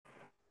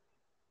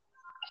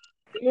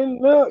in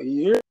the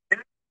year.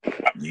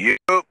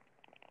 Yep.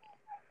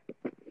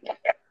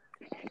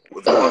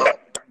 What's going on?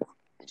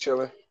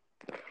 Chilling.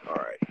 All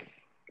right.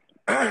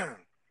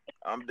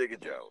 I'm Digger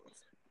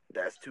Jones.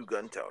 That's Two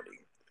Gun Tony.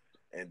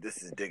 And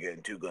this is Digger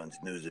and Two Guns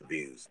News and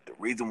Views. The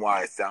reason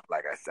why I sound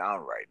like I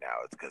sound right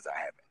now is because I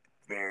have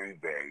very,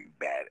 very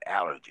bad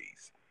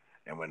allergies.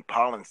 And when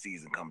pollen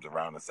season comes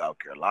around in South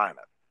Carolina,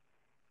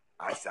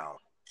 I sound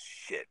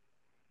shit.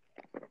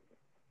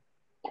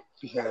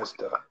 He has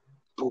the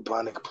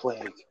bubonic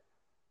plague.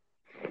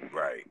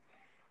 Right.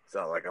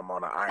 Sound like I'm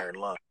on an iron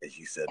lung, as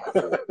you said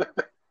before.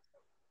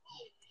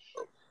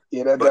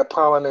 Yeah, that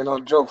pollen ain't no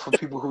joke for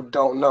people who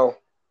don't know.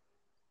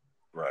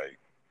 Right.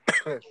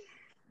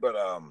 But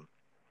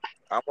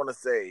I want to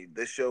say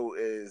this show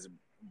is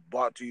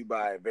brought to you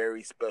by a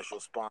very special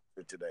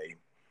sponsor today.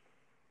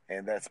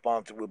 And that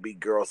sponsor would be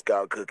Girl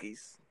Scout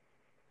Cookies.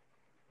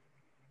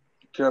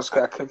 Girl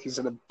Scout cookies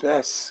are the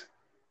best.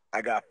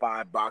 I got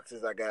 5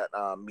 boxes. I got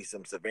me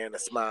some Savannah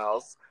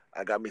Smiles.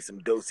 I got me some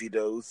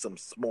Do-si-dos, some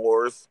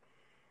s'mores,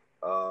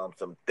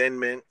 some Thin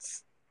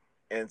Mints,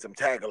 and some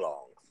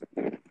Tagalongs.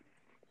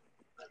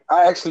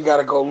 I actually got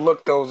to go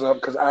look those up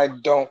because I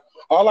don't.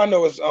 All I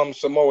know is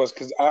Samoa's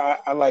because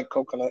I like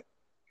coconut.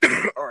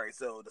 All right,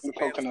 so the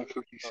coconut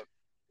cookies.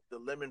 The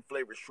lemon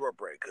flavored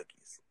shortbread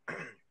cookies.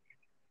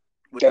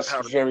 That's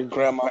very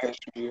grandma-ish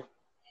of you.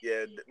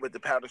 Yeah, with the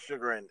powdered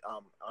sugar and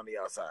on the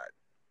outside.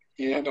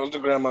 Yeah, those are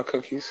grandma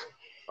cookies.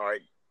 All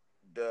right,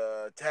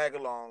 the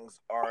Tagalongs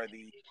are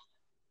the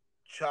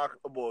chocolate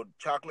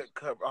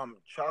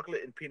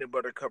and peanut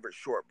butter covered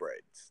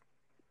shortbreads.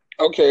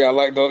 Okay, I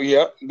like those.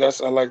 Yep,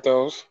 I like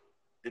those.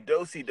 The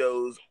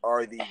Do-si-dos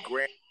are the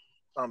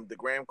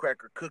graham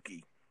cracker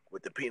cookie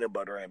with the peanut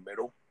butter in the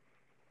middle.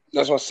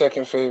 That's my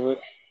second favorite.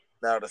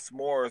 Now the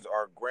s'mores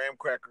are graham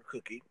cracker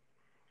cookie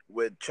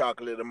with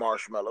chocolate and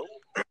marshmallow.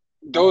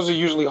 Those are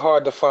usually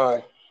hard to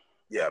find.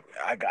 Yeah,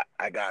 I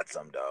got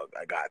some, dog.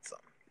 I got some.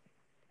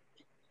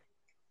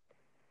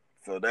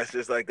 So that's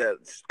just like that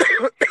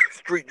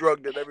street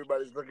drug that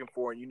everybody's looking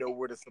for, and you know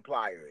where the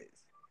supplier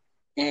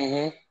is.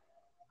 Mm-hmm.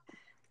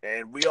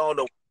 And we all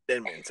know what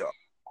Thin Mints are.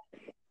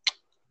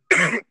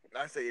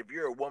 I say if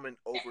you're a woman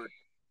over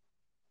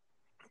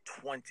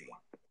 20,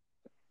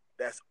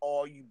 that's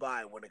all you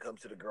buy when it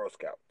comes to the Girl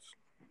Scouts.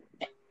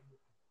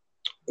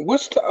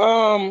 What's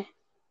the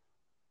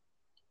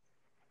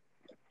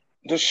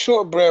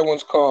shortbread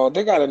one's called?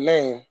 They got a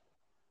name.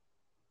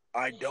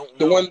 I don't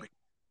know. The one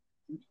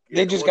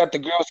they just got the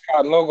Girl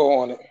Scout logo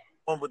on it.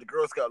 One with the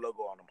Girl Scout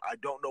logo on them. I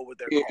don't know what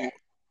they're called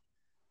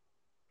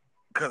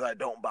because I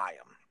don't buy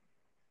them.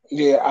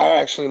 Yeah, I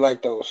actually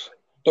like those.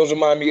 Those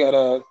remind me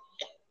of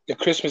the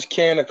Christmas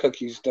can of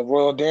cookies, the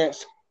Royal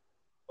Dance.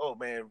 Oh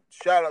man,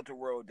 shout out to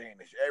Royal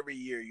Danish. Every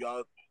year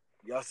y'all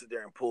sit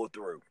there and pull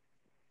through.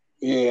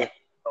 Yeah.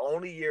 The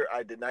only year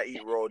I did not eat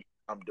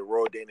the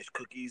Royal Danish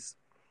cookies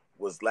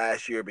was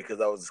last year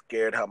because I was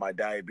scared how my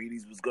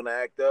diabetes was gonna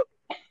act up.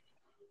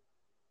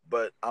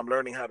 But I'm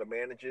learning how to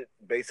manage it.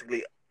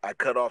 Basically, I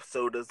cut off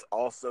sodas,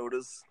 all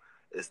sodas.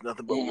 It's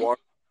nothing but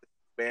water,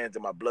 bands,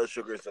 and my blood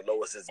sugar is the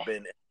lowest it's been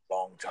in a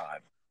long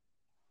time.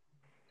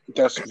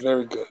 That's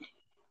very good.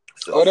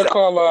 So they're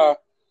called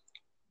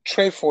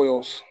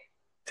trefoils.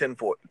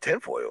 Tinfoils.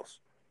 Trefoils.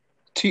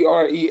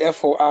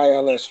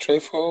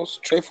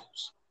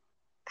 Trefoils.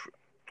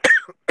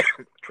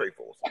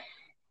 Trefoils.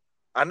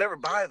 I never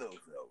buy those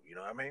though. You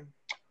know what I mean?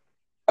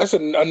 That's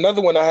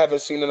another one I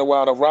haven't seen in a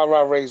while. The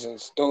Rah-Rah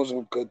raisins. Those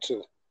are good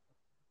too.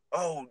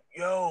 Oh,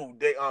 yo,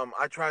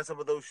 I tried some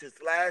of those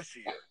shits last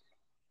year.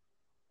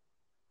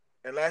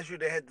 And last year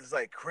they had this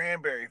like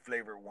cranberry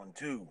flavored one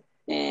too.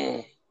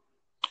 Mm.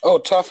 Oh,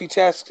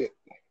 Toffee-tastic.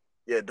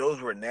 Yeah, those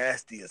were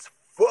nasty as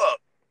fuck.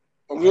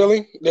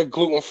 Really? They're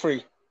gluten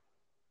free.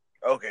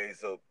 Okay,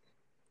 so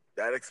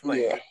that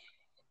explains it.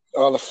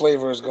 All the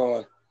flavor is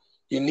gone.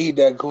 You need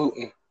that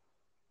gluten.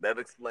 That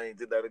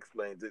explains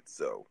it.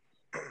 So,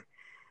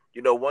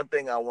 you know, one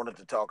thing I wanted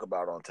to talk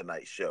about on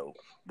tonight's show.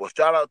 Well,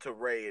 shout out to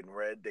Ray and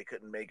Red. They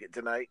couldn't make it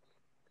tonight.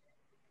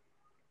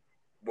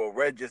 Well,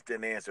 Red just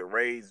didn't answer.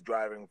 Ray's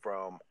driving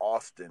from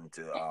Austin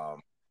to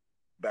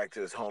back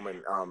to his home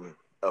in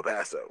El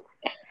Paso.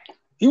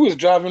 He was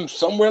driving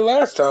somewhere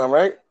last time,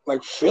 right?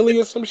 Like Philly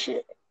or some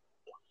shit.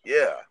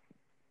 Yeah.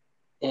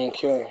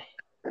 Okay.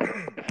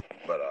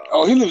 But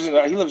he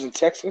lives in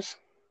Texas.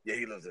 Yeah,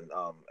 he lives in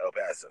El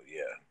Paso.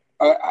 Yeah.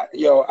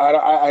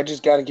 I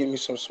just got to get me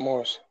some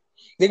s'mores.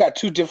 They got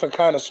 2 different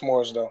kind of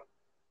s'mores though.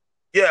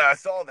 Yeah, I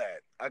saw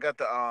that. I got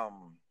the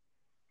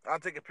I'll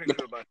take a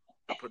picture of it.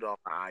 I'll put it on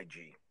my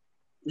IG.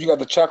 You got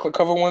the chocolate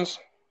cover ones?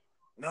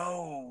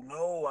 No,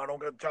 I don't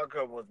got the chocolate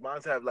cover ones.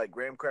 Mine have like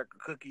graham cracker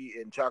cookie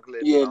and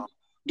chocolate. Yeah,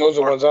 those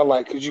are ones I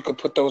like because you could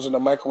put those in the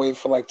microwave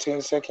for like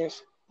 10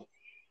 seconds.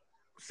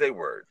 Say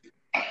word.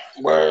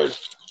 Word.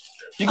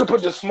 You could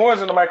put the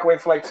s'mores in the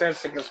microwave for like 10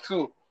 seconds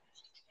too.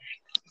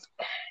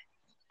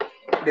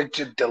 They're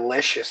just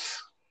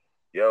delicious.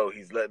 Yo,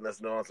 he's letting us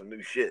know on some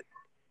new shit.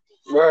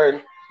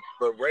 Word.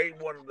 But Ray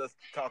wanted us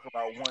to talk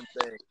about one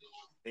thing.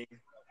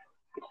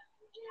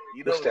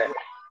 You know, what's that?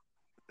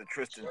 the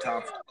Tristan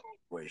Thompson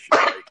situation,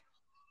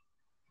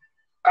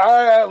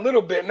 right? A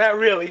little bit, not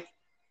really.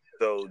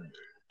 So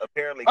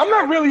apparently, I'm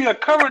not Kylie. really a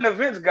current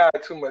events guy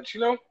too much,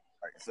 you know.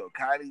 Right, so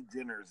Kylie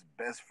Jenner's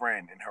best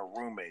friend and her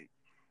roommate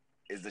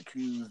is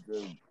accused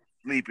of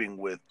sleeping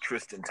with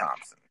Tristan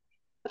Thompson.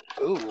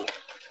 Ooh.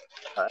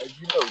 As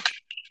you know,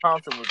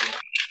 Thompson was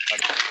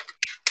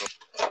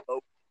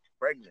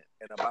pregnant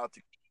and about to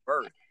give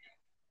birth,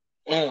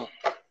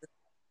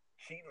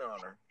 cheating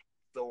on her,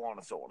 so on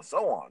and so on and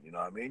so on. You know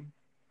what I mean?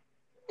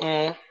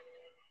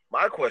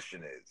 My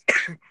question is,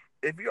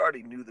 if you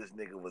already knew this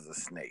nigga was a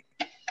snake,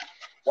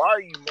 why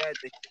are you mad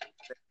that he did the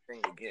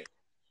same thing again?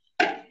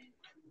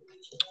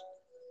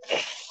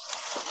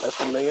 That's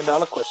 $1 million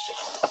question.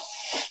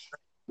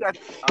 You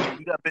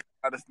got bit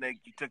by the snake.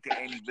 You took the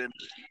antivenom.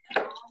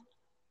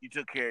 You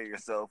took care of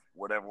yourself,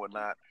 whatever,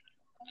 whatnot.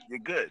 You're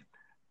good.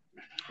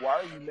 Why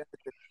are you mad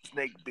that the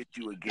snake bit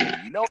you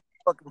again? You know it's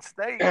a fucking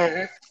snake.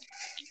 Mm-hmm.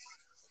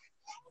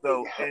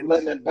 So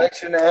letting it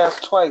bite you in the ass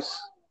twice.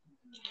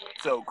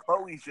 So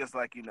Chloe's just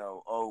like,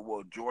 oh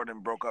well, Jordan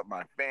broke up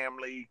my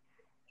family.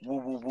 Woo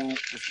woo woo.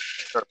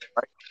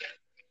 Right?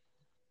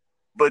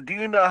 But do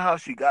you know how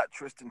she got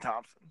Tristan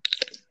Thompson?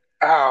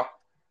 How?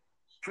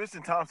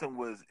 Tristan Thompson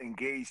was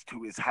engaged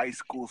to his high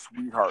school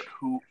sweetheart,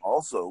 who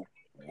also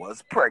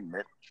was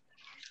pregnant.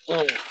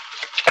 Scooped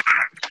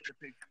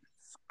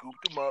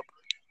him up,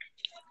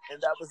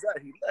 and that was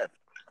that. He left.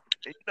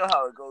 And you know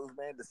how it goes,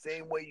 man. The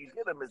same way you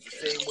get him is the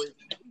same way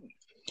you leave.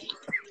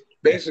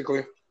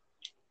 Basically.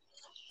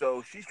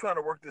 So she's trying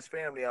to work this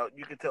family out.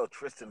 You can tell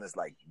Tristan is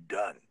like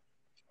done.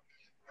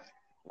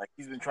 Like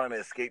he's been trying to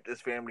escape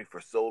this family for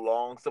so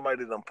long.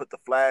 Somebody done put the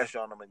flash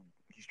on him, and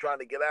he's trying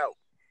to get out.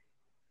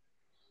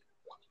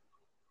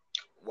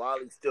 While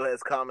he still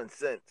has common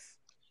sense.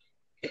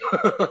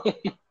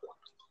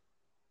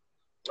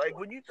 Like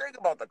when you think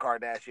about the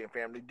Kardashian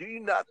family, do you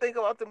not think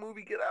about the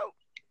movie Get Out?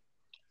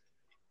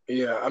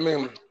 Yeah, I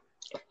mean,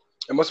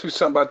 it must be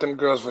something about them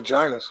girls'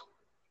 vaginas.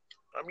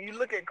 I mean, you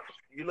look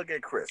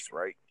at Chris,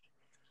 right?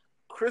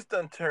 Chris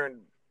done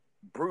turned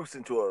Bruce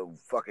into a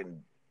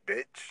fucking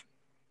bitch.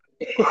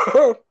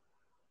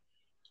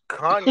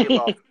 Kanye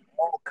lost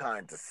all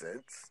kinds of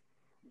sense.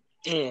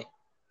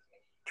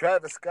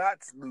 Travis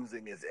Scott's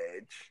losing his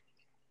edge.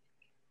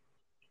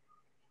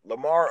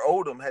 Lamar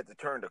Odom had to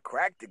turn to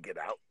crack to get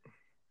out.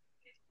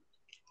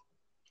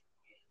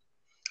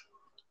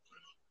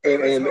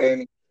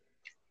 And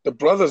the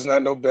brother's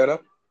not no better.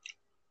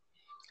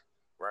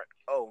 Right.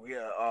 Oh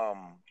yeah.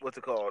 What's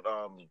it called?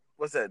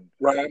 What's that?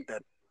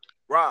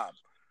 Rob.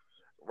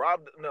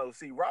 Rob. No.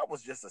 See, Rob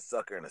was just a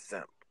sucker and a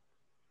simp.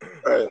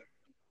 Right.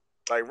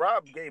 Like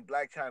Rob gave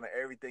Blac Chyna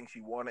everything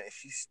she wanted, and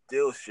she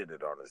still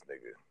shitted on this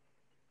nigga.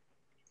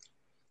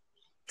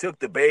 Took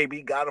the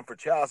baby, got him for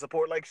child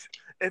support. Like,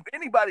 if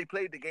anybody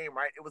played the game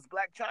right, it was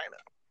Blac Chyna.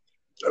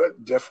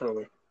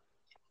 Definitely.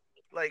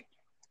 Like,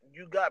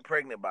 you got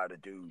pregnant by the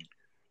dude.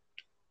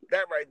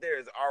 That right there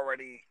is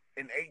already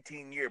an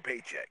 18-year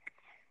paycheck.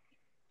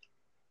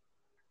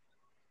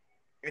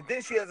 And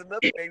then she has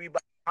another baby by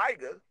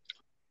Tyga,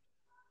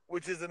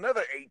 which is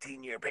another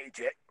 18-year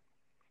paycheck.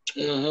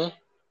 Mm-hmm.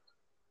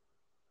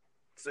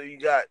 So you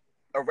got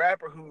a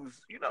rapper who's,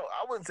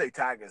 I wouldn't say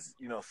Tyga's,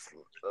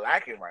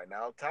 lacking right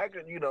now.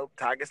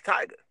 Tyga's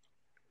Tyga.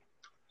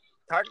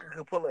 Tyga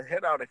could pull a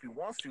head out if he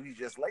wants to. He's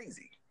just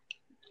lazy.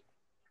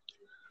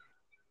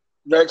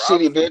 Rack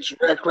City, bitch.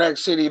 Rack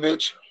City,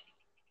 bitch.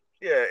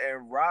 Yeah,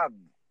 and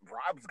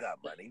Rob's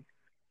got money.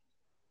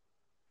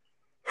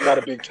 Not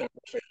a big time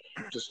fan,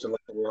 just to let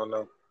the world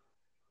know.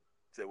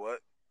 Say what?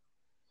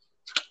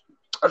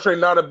 I say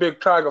not a big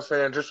Tyga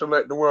fan, just to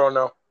let the world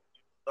know.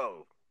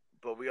 Oh,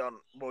 but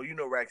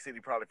Rack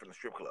City probably from the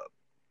strip club.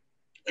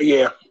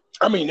 Yeah.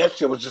 I mean, that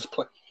shit was just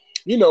playing.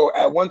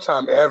 At one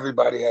time,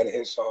 everybody had a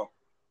hit song.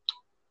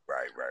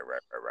 Right.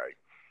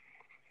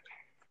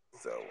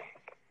 So,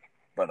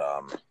 but,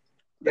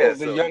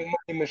 the Young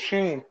Money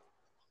Machine.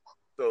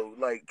 So,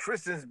 like,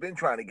 Tristan's been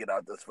trying to get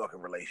out this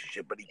fucking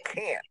relationship, but he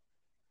can't.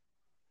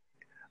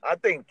 I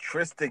think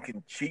Tristan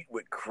can cheat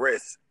with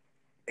Chris,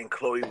 and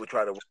Chloe would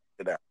try to work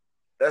it out.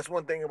 That's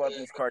one thing about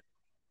these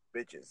Kardashian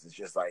bitches. It's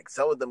just like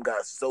some of them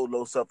got so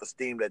low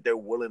self-esteem that they're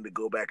willing to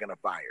go back in a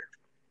fire.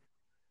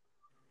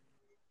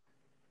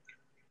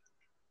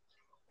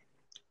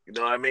 You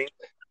know what I mean?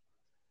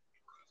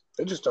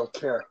 They just don't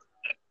care.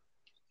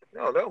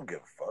 No, they don't give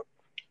a fuck.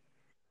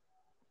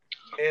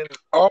 And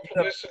all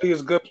publicity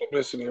is good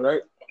publicity,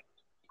 right?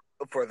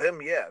 For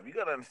them, yeah. You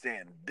gotta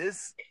understand,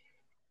 this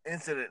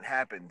incident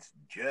happens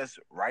just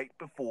right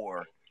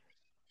before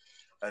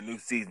a new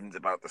season's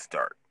about to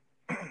start.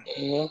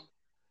 Mm-hmm.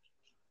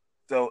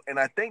 So, and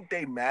I think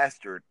they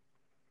mastered,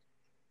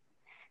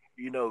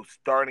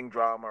 starting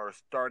drama or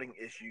starting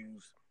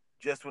issues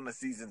just when the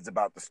season's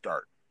about to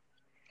start.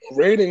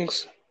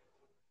 Ratings.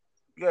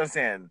 You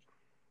understand,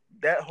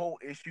 that whole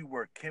issue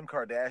where Kim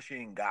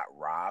Kardashian got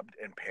robbed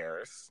in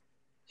Paris,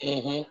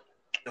 mm-hmm.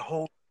 The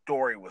whole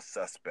story was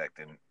suspect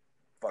and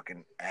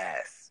fucking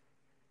ass.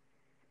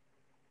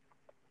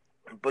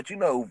 But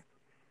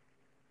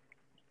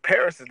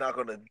Paris is not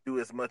going to do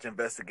as much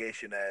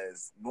investigation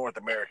as North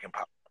American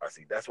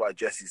paparazzi. That's why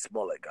Jesse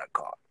Smollett got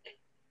caught.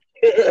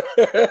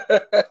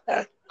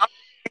 I'm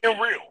being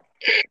real.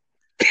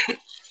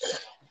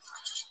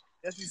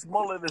 Jesse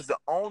Smollett is the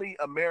only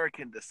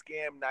American to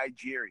scam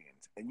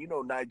Nigerians. And you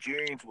know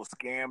Nigerians will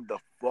scam the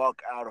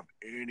fuck out of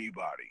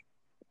anybody.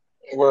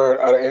 Word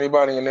out of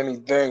anybody and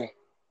anything.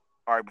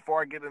 All right,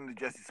 before I get into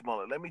Jesse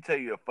Smollett, let me tell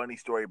you a funny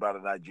story about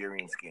a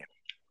Nigerian scam.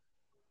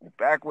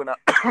 Back when I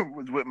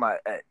was with my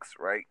ex,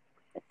 right?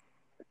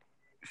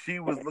 She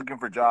was looking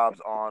for jobs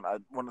on, I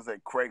want to say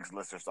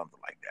Craigslist or something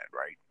like that,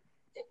 right?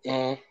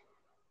 Mm.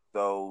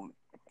 So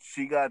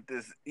she got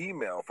this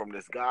email from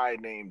this guy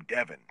named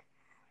Devin.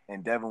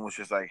 And Devin was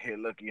just like, hey,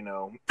 look,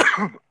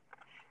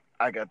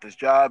 I got this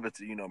job. It's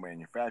a,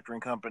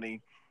 manufacturing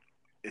company.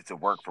 It's a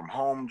work from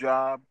home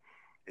job.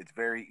 It's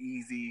very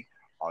easy.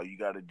 All you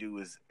got to do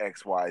is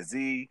X, Y,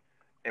 Z.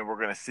 And we're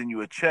going to send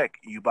you a check.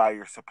 You buy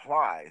your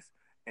supplies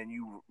and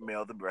you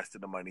mail the rest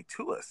of the money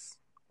to us,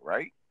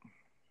 right?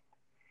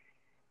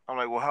 I'm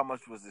like, well, how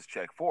much was this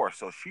check for?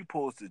 So she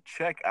pulls the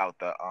check out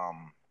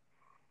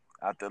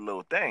the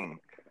little thing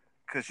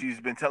because she's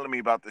been telling me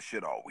about this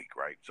shit all week,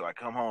 right? So I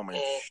come home and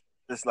she's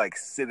just like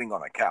sitting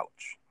on a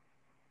couch.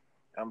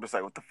 I'm just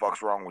like, what the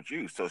fuck's wrong with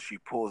you? So she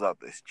pulls out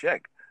this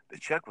check. The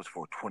check was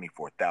for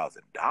 $24,000.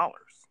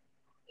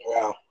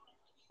 Wow.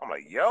 I'm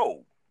like,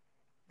 yo,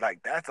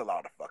 like that's a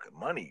lot of fucking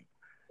money.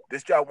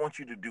 This job wants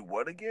you to do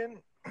what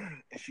again?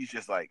 And she's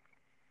just like,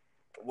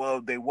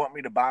 well, they want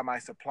me to buy my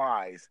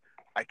supplies.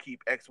 I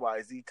keep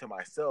XYZ to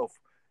myself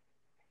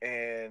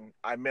and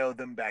I mail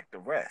them back the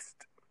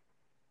rest.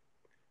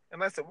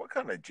 And I said, what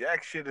kind of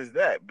jack shit is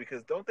that?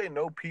 Because don't they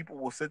know people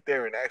will sit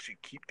there and actually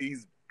keep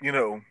these,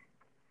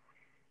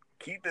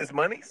 keep this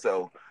money?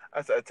 So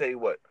I said, I tell you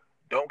what,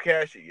 don't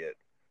cash it yet.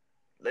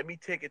 Let me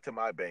take it to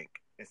my bank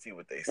and see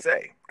what they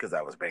say. Because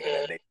I was banking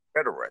at Navy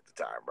Federal at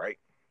the time, right?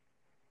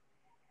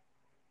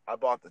 I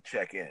bought the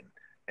check in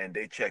and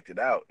they checked it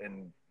out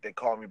and they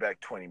called me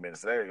back 20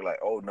 minutes later. You're like,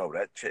 oh no,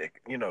 that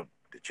check, the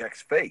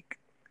check's fake.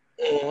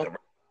 Mm-hmm. The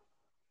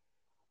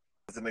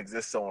doesn't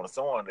exist, so on and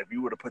so on. If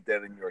you would have put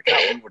that in your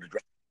account, we would have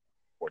dropped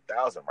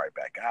 4,000 right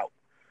back out.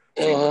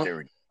 See what they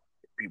were getting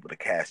people to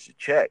cash the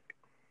check.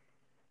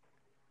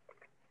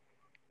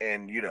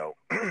 And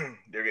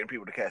they're getting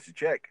people to cash the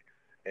check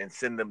and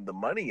send them the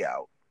money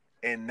out.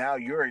 And now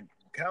your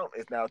account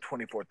is now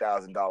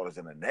 $24,000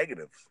 in the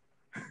negatives.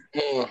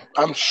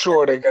 I'm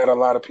sure they got a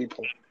lot of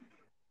people.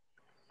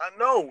 I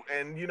know.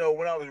 And,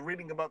 when I was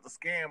reading about the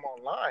scam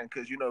online,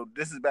 because,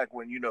 this is back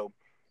when, you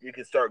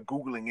can start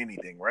Googling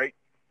anything, right?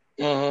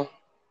 Mm-hmm.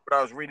 But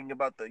I was reading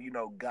about the,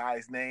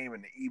 guy's name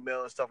and the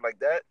email and stuff like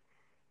that.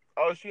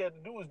 All she had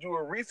to do was do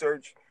her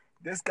research.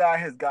 This guy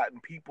has gotten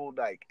people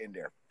like in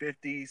their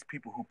 50s,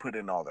 people who put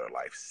in all their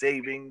life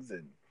savings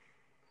and,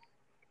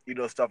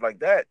 stuff like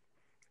that.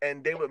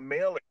 And they would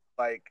mail it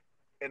like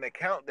an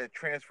account that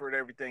transferred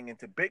everything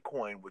into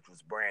Bitcoin, which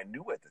was brand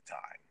new at the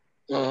time.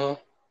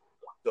 Mm-hmm.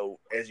 So,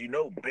 as you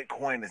know,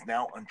 Bitcoin is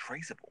now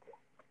untraceable.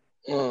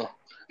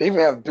 They even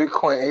have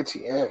Bitcoin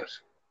ATMs.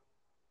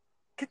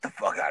 Get the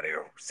fuck out of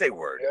here. Say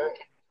word.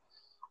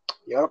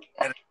 Yep.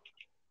 And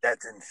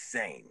that's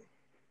insane.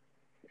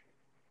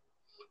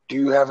 Do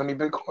you have any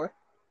Bitcoin?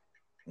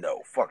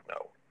 No, fuck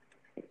no.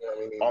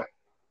 Yeah,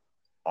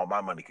 all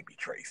my money could be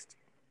traced.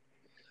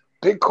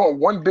 Bitcoin,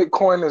 one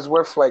Bitcoin is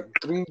worth like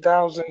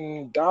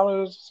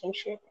 $3,000, some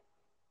shit.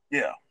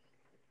 Yeah.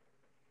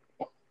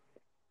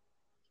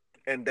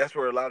 And that's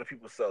where a lot of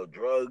people sell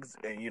drugs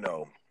and,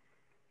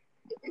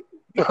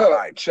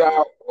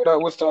 Child,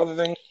 what's the other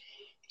thing?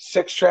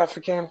 Sex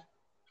trafficking.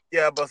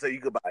 Yeah, I'm about to say you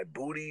could buy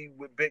booty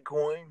with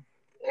Bitcoin.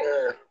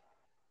 Yeah.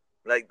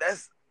 Like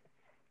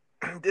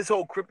this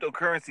whole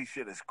cryptocurrency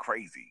shit is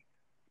crazy.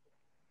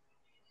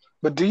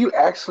 But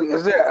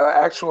is there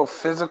an actual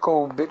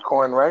physical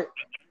Bitcoin, right?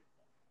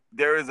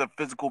 There is a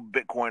physical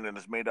Bitcoin and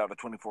it's made out of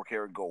 24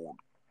 karat gold.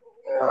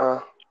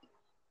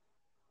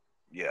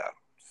 Yeah,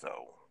 so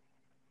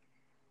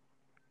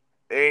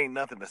there ain't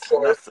nothing to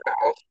snuff.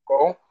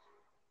 Gold?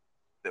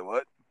 Say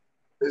what?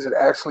 Is it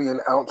actually an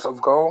ounce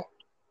of gold?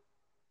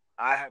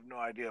 I have no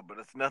idea, but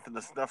it's nothing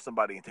to snuff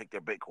somebody and take their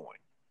Bitcoin.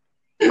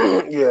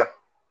 Yeah.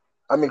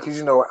 I mean,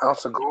 because an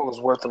ounce of gold is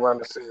worth around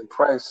the same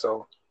price,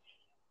 so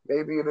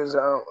maybe it is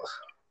an ounce.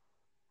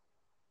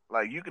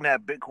 Like, you can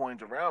have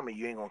Bitcoins around me,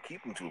 you ain't gonna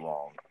keep them too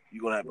long.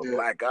 You're gonna have a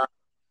black eye,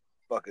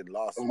 fucking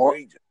lost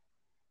wages.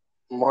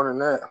 More than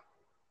that.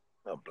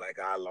 A black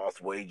eye, lost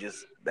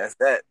wages. That's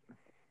that.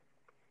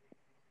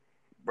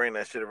 Bring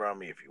that shit around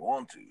me if you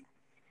want to.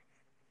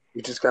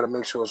 You just got to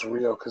make sure it's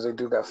real because they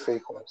do got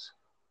fake ones.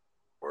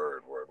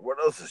 Word. What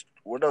else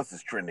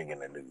is trending in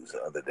the news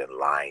other than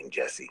lying,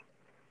 Jesse?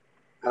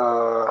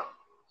 The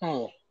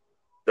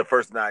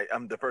first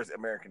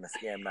American to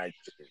scam night.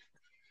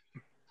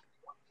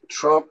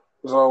 Trump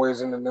was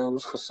always in the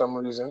news for some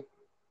reason.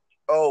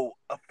 Oh,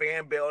 a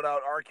fan bailed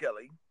out R.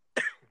 Kelly.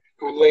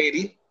 A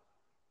lady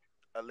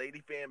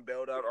fan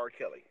bailed out R.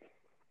 Kelly.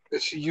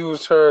 She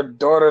used her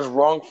daughter's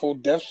wrongful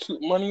death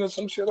money or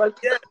some shit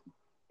like that?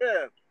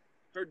 Yeah.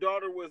 Her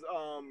daughter was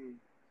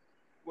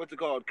what's it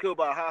called? Killed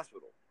by a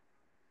hospital.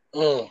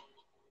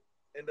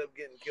 Ended up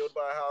getting killed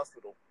by a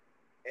hospital,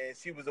 and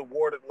she was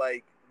awarded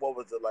like what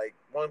was it, like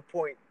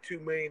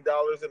 $1.2 million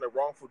in a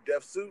wrongful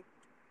death suit,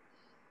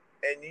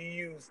 and you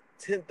use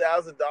 $10,000,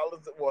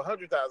 well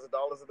 $100,000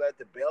 of that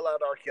to bail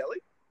out R.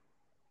 Kelly.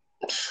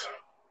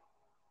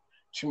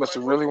 She must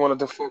have really wanted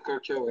to fuck R.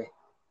 Kelly.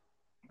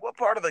 What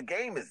part of the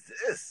game is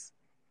this?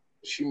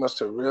 She must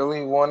have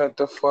really wanted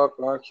to fuck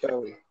R.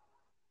 Kelly.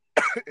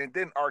 And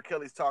then R.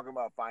 Kelly's talking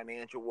about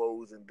financial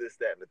woes and this,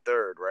 that, and the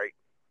third, right?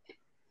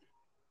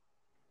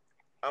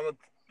 I'm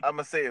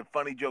gonna say a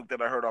funny joke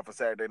that I heard off of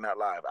Saturday Night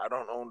Live. I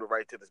don't own the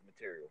right to this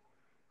material.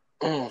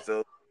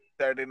 So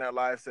Saturday Night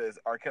Live says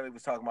R. Kelly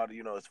was talking about,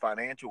 his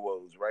financial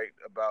woes, right?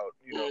 About,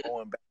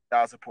 owing back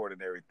child support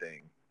and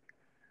everything.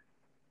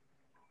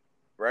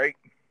 Right?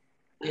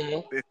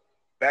 This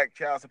back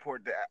child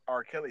support to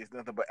R. Kelly is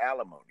nothing but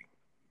alimony.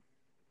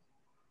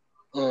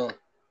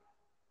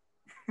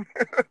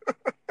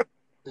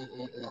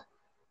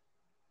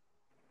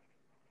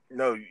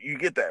 No, you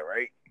get that,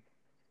 right?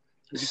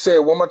 You say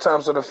it one more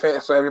time so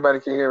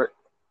everybody can hear it.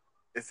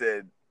 It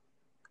said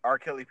R.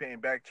 Kelly paying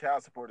back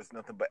child support is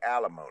nothing but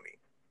alimony.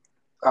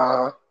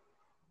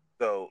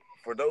 So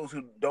for those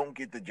who don't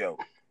get the joke,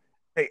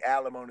 pay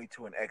alimony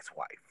to an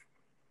ex-wife.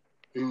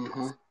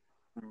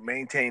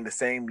 Maintain the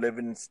same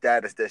living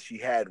status that she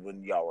had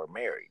when y'all were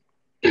married.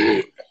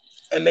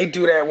 And they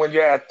do that when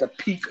you're at the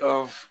peak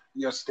of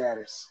your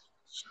status.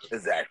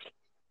 Exactly.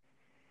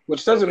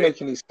 Which doesn't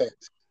make any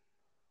sense.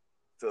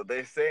 So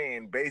they're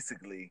saying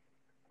basically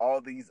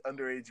all these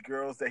underage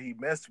girls that he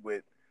messed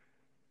with,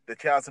 the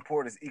child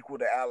support is equal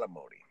to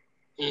alimony.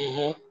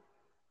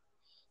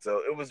 So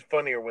it was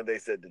funnier when they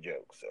said the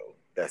joke. So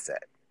that's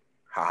that.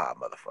 Haha,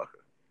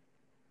 motherfucker.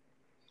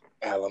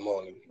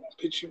 Alimony.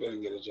 Bitch, you better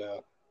get a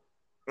job.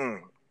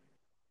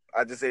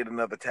 I just ate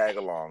another tag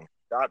along.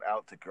 Shout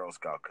out to Girl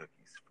Scout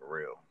cookies, for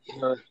real.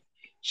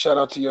 Shout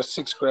out to your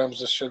 6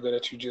 grams of sugar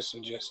that you just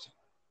ingested.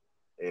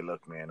 Hey,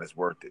 look, man, it's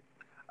worth it.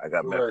 I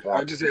got metformin.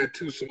 I just had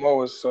 2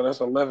 Samoas, so that's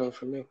 11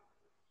 for me.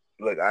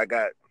 Look, I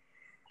got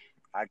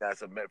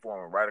some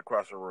metformin right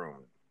across the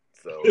room.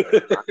 So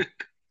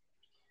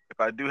if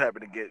I do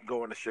happen to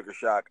go into sugar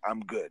shock,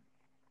 I'm good.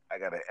 I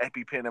got an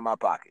EpiPen in my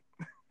pocket.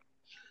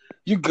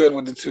 You good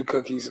with the 2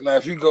 cookies. Now,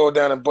 if you go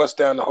down and bust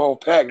down the whole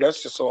pack,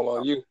 that's just all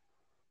on you.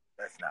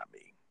 That's not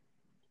me.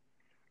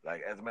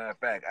 Like, as a matter of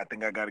fact, I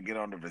think I got to get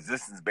on the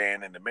resistance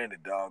band in a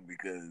minute, dog,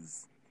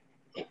 because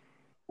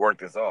work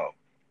this off.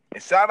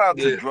 And shout out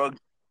to drug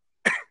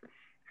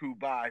who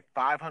buy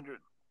 $500+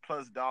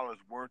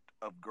 worth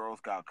of Girl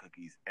Scout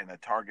cookies in a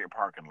Target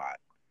parking lot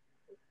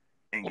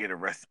and get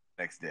arrested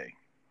the next day.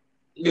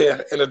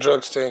 Yeah, in a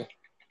drug sting.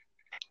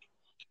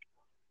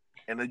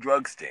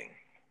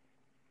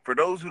 For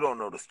those who don't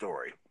know the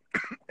story,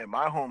 in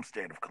my home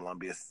state of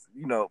Columbia,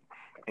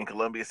 in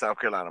Columbia, South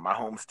Carolina, my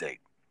home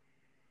state,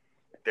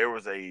 there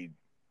was a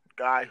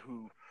guy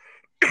who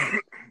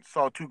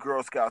saw 2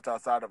 Girl Scouts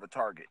outside of a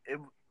Target.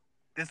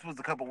 This was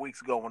a couple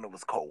weeks ago when it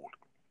was cold.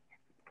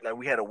 Like,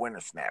 we had a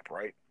winter snap,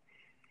 right?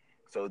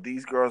 So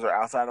these girls are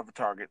outside of a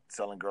Target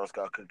selling Girl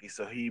Scout cookies.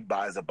 So he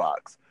buys a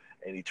box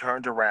and he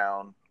turns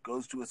around,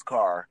 goes to his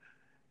car,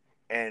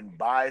 and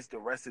buys the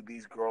rest of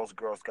these girls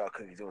Girl Scout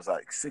cookies. It was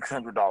like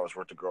 $600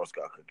 worth of Girl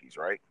Scout cookies,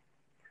 right?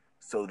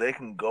 So they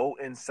can go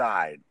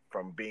inside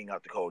from being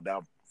out the cold.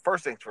 Now,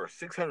 first things first,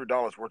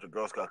 $600 worth of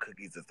Girl Scout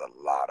cookies is a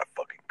lot of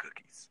fucking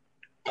cookies.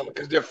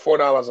 Because they're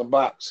 $4 a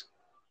box.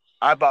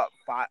 I bought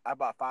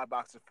 5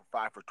 boxes for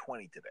 $5 for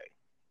 $20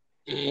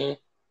 today.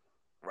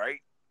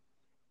 Right?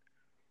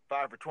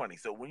 5 for $20.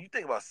 So when you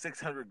think about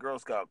 $600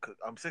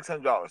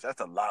 $600,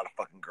 that's a lot of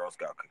fucking Girl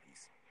Scout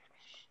cookies.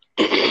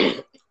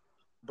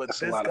 But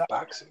that's a lot of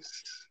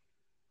boxes.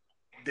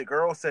 The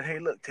girl said, "Hey,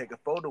 look, take a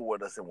photo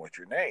with us and what's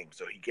your name?"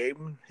 So he gave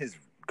him his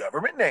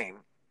government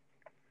name,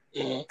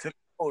 took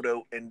a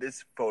photo, and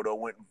this photo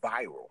went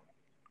viral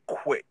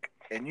quick.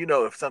 And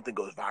if something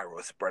goes viral,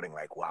 it's spreading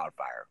like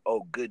wildfire.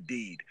 Oh, good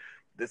deed.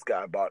 This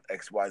guy bought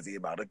XYZ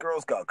amount of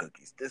Girl Scout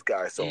cookies. This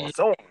guy so and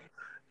so on.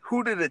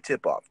 Who did it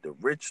tip off? The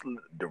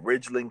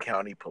Ridgeland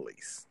County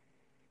Police,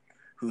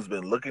 who's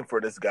been looking for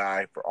this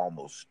guy for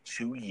almost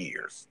 2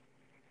 years.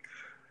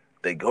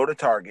 They go to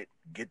Target,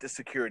 get the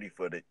security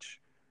footage,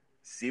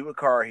 see what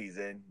car he's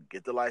in,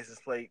 get the license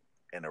plate,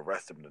 and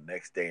arrest him the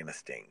next day in a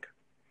sting.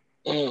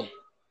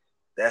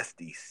 That's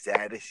the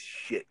saddest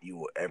shit you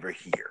will ever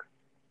hear.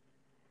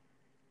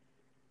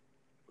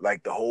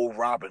 Like the whole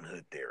Robin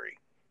Hood theory.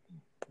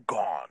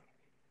 Gone.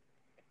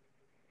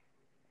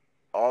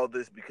 All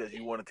this because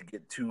you wanted to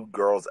get 2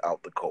 girls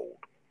out the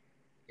cold.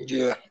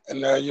 Yeah,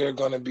 and now you're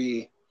going to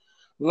be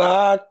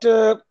locked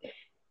up.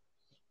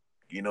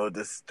 You know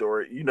this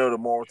story. You know the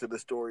moral to the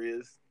story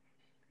is?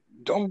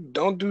 Don't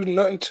do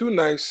nothing too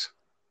nice,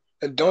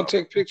 and don't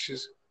take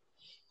pictures.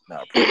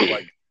 No, pretty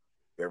white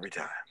every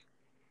time.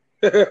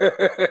 No, I'm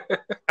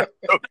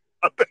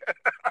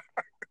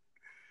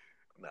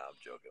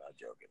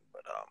joking.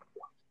 But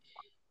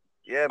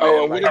yeah, man.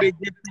 Oh, what did they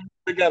get?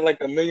 They got like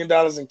 $1 million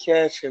in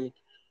cash and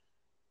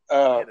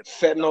hit a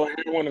Fentanyl,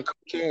 heroin, and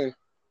cocaine.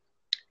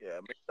 $1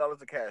 million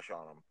of cash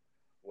on them.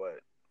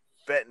 What?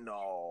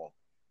 Fentanyl,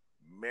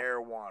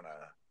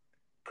 marijuana,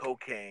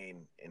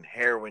 cocaine, and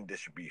heroin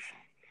distribution.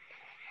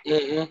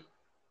 Mm-hmm.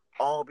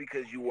 All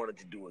because you wanted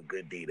to do a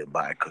good deed and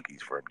buy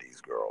cookies from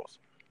these girls.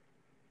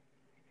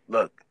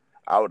 Look,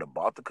 I would have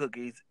bought the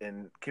cookies,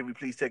 and can we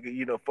please take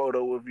a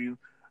photo of you?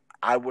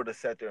 I would have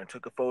sat there and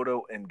took a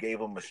photo and gave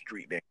them a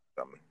street name.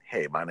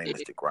 Hey, my name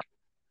is Dick Ryan.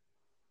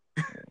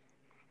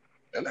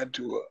 And I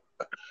do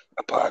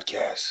a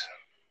podcast.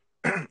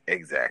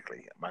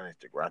 Exactly. My name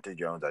is DeGronte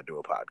Jones. I do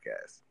a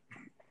podcast.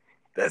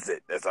 That's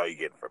it. That's all you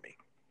get from me.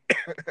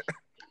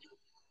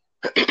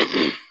 but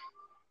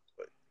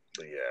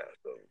yeah,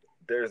 so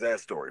there's that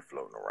story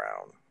floating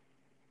around.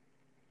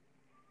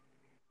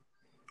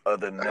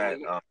 Other than that,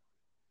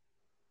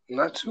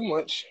 not too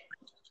much.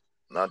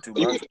 Not too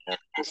much.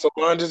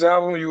 Solange's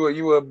album, you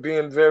were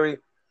being very,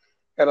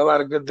 had a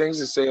lot of good things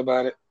to say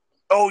about it.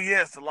 Oh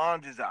yeah,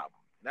 Solange's album.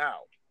 Now,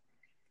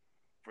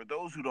 for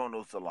those who don't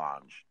know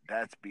Solange,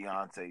 that's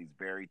Beyonce's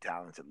very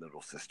talented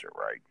little sister,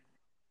 right?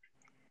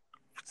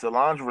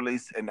 Solange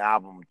released an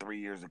album 3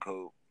 years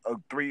ago.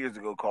 3 years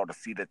ago, called "A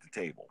Seat at the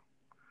Table,"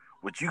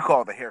 which you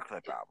call the hair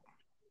clip album.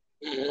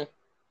 Mm-hmm.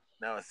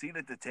 Now, "A Seat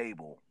at the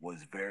Table"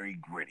 was very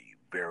gritty,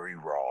 very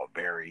raw,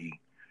 very,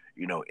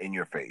 in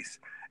your face.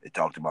 It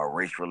talked about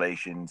race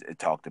relations. It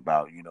talked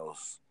about,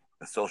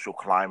 the social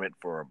climate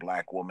for a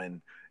black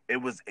woman. It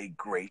was a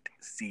great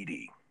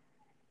CD.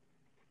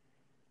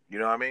 You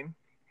know what I mean?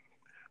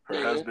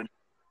 Her husband,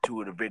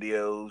 two of the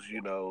videos,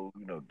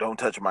 "Don't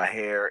Touch My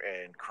Hair"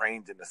 and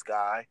 "Cranes in the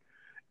Sky."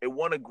 It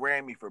won a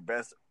Grammy for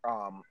Best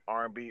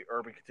R&B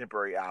Urban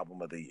Contemporary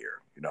Album of the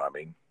Year. You know what I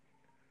mean?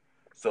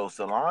 So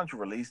Solange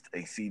released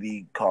a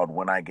CD called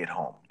 "When I Get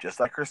Home." Just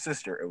like her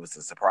sister, it was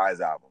a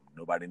surprise album.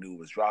 Nobody knew it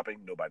was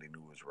dropping. Nobody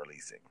knew it was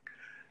releasing.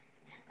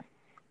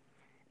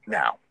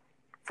 Now,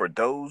 for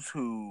those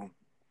who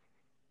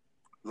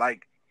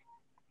like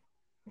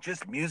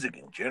just music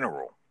in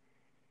general,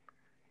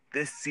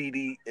 this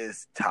CD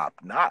is top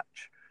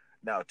notch.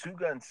 Now, Two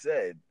Gun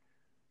said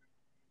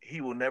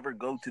he will never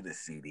go to the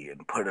CD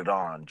and put it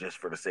on just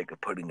for the sake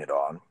of putting it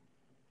on,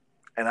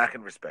 and I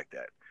can respect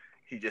that.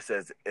 He just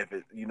says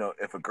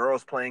if a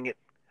girl's playing it,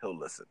 he'll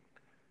listen.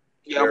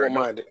 Yeah, I won't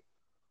mind it.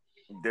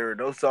 There are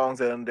no songs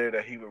in there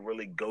that he would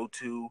really go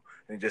to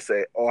and just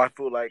say, "Oh, I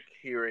feel like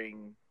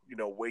hearing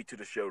Wait to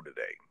the Show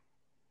today."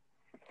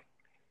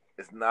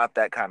 It's not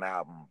that kind of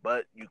album,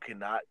 but you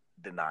cannot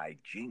deny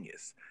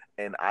genius.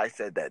 And I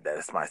said that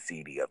is my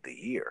CD of the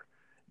year.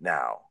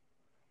 Now,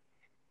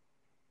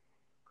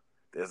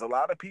 there's a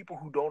lot of people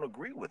who don't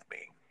agree with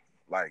me.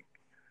 Like,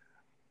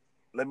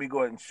 let me go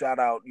ahead and shout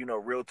out,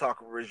 Real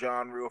Talk with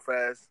Rajon real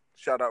fast.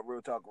 Shout out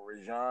Real Talk with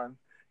Rajon.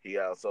 He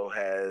also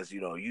has,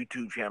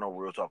 YouTube channel,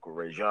 Real Talk with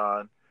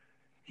Rajon.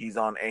 He's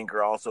on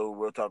Anchor also,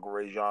 Real Talk with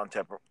Rajon.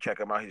 Check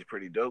him out. He's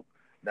pretty dope.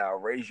 Now,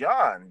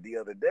 Rajon, the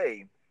other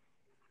day,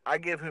 I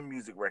give him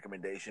music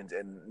recommendations,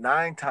 and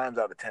 9 times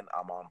out of 10,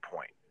 I'm on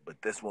point.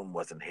 But this one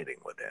wasn't hitting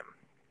with him.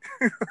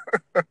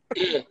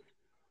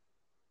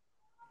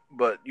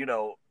 But,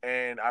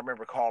 and I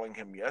remember calling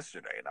him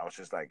yesterday, and I was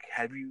just like,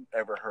 have you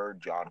ever heard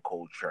John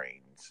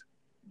Coltrane's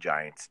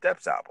Giant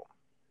Steps album?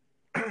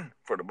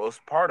 For the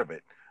most part of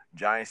it,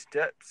 Giant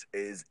Steps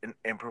is an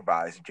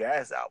improvised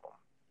jazz album.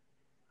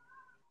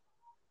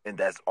 And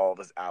that's all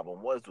this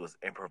album was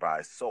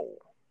improvised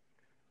soul.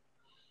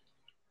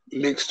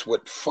 Mixed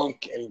with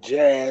funk and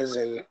jazz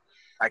and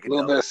a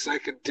little bit of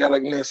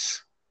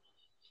psychedelicness.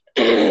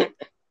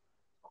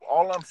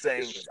 All I'm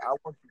saying is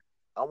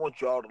I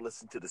want y'all to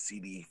listen to the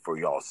CD for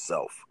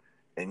y'allself,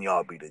 and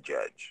y'all be the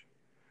judge.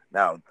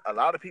 Now, a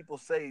lot of people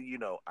say,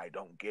 I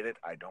don't get it,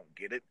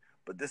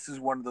 but this is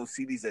one of those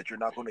CDs that you're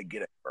not going to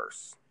get at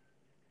first.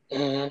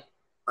 Mm-hmm.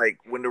 Like,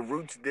 when the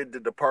Roots did the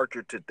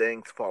Departure to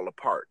Things Fall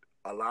Apart,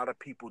 a lot of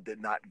people did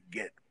not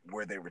get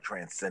where they were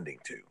transcending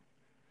to.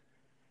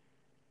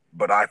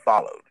 But I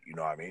followed, you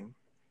know what I mean?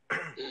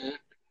 Mm-hmm.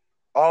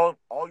 All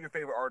your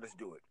favorite artists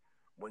do it.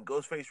 When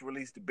Ghostface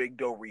released the Big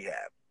Doe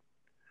Rehab,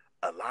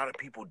 a lot of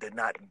people did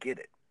not get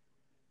it.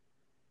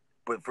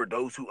 But for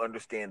those who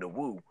understand the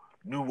Wu,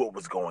 knew what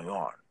was going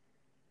on.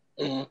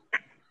 Mm-hmm.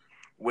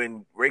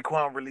 When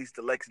Raekwon released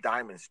the Lex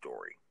Diamond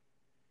story,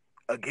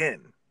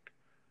 again,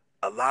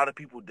 a lot of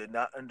people did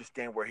not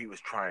understand where he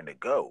was trying to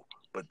go.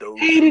 But those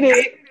hated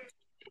it.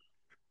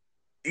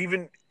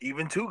 Even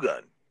Two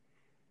Gun.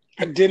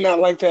 I did not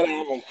like that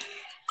album.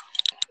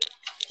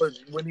 But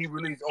when he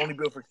released Only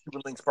Built for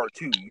Cuban Links Part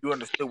 2, you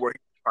understood where he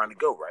was trying to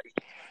go, right?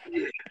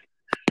 Yeah.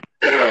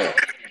 You know what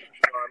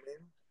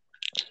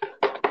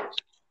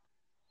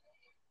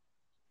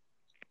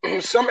I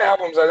mean? Some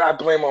albums I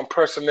blame on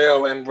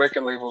personnel and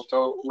record labels,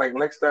 though. Like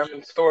Lex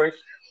Diamond's story,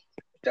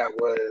 that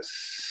was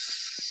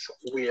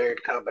a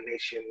weird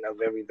combination of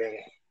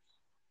everything.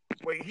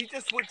 Wait, he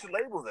just switched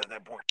labels at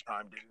that point in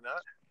time, did he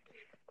not?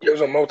 It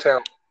was on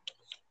Motown.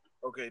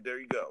 Okay, there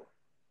you go.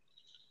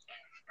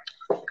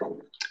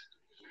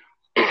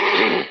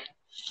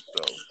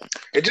 So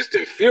it just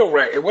didn't feel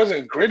right. It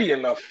wasn't gritty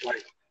enough.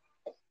 Like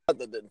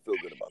that didn't feel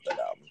good about that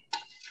album.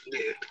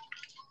 Yeah.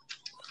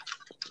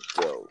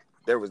 So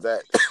there was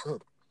that.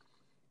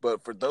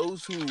 But for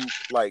those who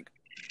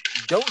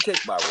don't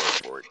take my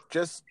word for it.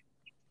 Just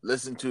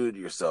listen to it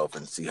yourself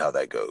and see how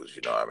that goes.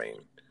 You know what I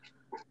mean?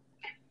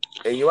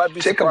 And you might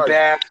be Take a surprised.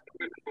 bath.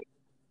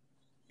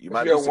 You If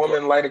might you're be a surprised.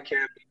 woman, light a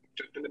candle,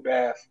 jump in the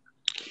bath.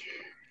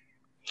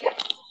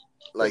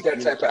 Like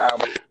that type of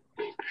album.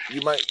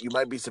 You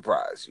might be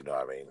surprised. You know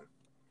what I mean?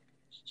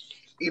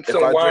 Eat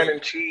some wine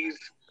and cheese.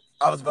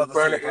 I was about to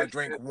say, if I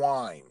drank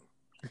wine,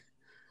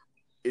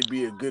 it'd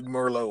be a good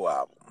Merlot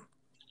album.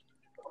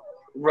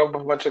 Rub a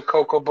bunch of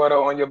cocoa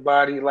butter on your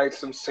body, light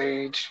some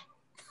sage.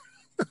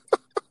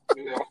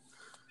 You know,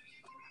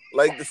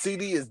 like the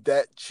CD is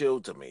that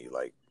chill to me.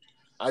 Like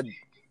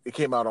it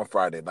came out on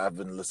Friday, and I've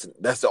been listening.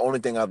 That's the only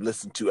thing I've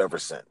listened to ever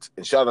since.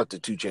 And shout out to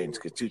 2 Chainz,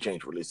 because 2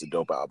 Chainz released a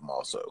dope album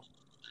also.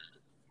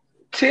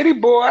 Titty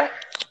Boy.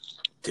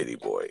 Could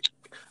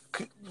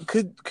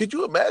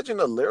you imagine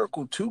a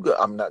lyrical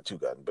I'm not 2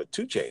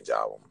 Chainz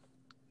album?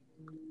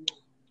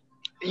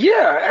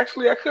 Yeah,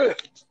 actually, I could.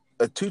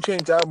 A 2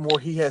 Chainz album where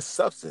he has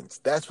substance.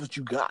 That's what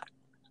you got.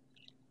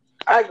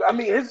 I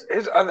mean,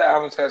 his other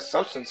albums had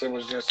substance. It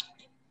was just,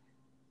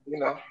 you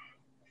know.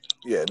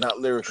 Yeah, not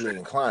lyrically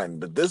inclined.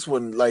 But this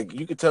one, like,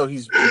 you could tell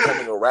he's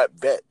becoming a rap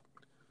vet.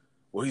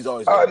 Well, he's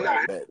always been a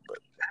rap vet. But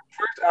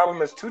first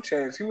album as 2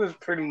 Chainz, he was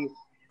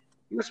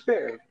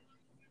spitting.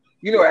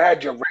 You know, it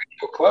had your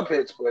radio club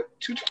hits, but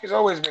 2 Chainz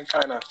always been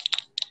kind of,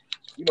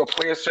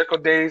 Player Circle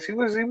days. He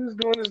was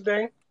doing his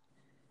thing.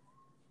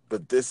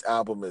 But this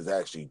album is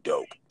actually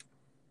dope.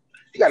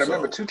 You got to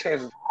remember, 2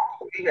 Chainz,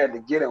 he had to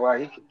get it while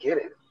he could get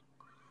it.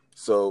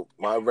 So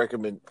my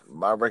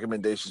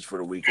recommendations for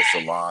the week is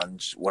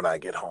Solange, When I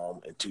Get Home,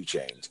 and 2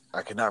 Chainz.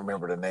 I cannot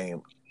remember the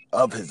name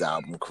of his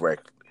album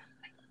correctly,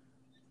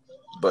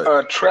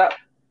 but Trap,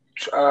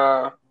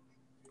 something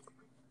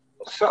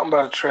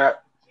about a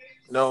trap.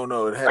 No,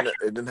 it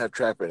didn't have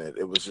trap in it.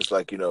 It was just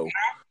like, it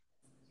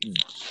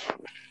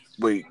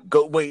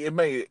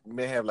may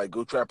have like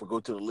Go Trap or Go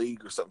to the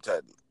League or something to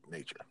that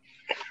nature.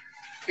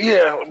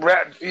 Yeah,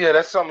 rap. Yeah,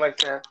 that's something like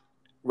that.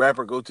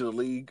 Rapper Go to the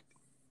League.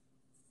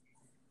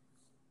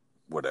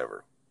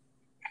 Whatever.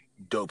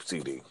 Dope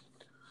CD.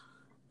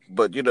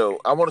 But,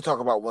 I want to talk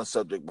about one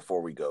subject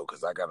before we go,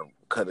 because I got to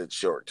cut it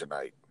short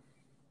tonight.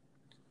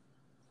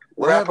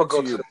 Rapper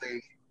Go to the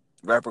League.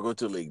 Rapper Go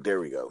to the League.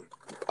 There we go.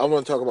 I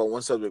want to talk about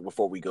one subject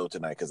before we go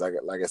tonight, because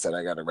like I said,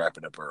 I got to wrap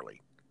it up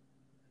early.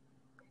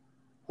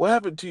 What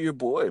happened to your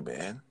boy,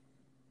 man?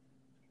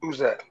 Who's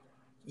that?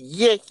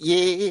 Yeah.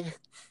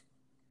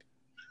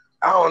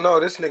 I don't know.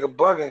 This nigga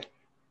bugging.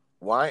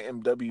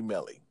 YMW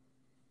Melly.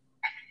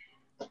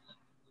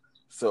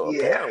 So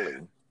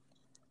apparently,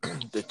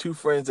 the 2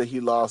 friends that he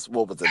lost,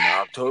 what was it, in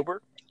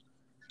October?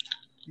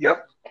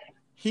 Yep.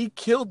 He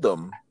killed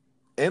them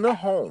in a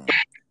home.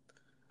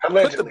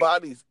 Allegedly. Put the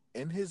bodies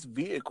in his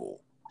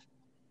vehicle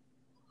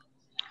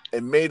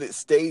and made it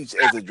staged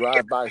as a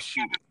drive-by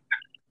shooting.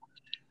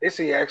 They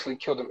say he actually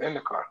killed them in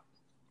the car.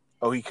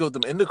 Oh, he killed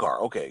them in the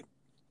car. Okay.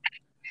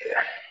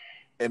 Yeah.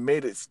 And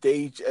made it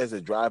staged as a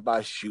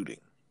drive-by shooting.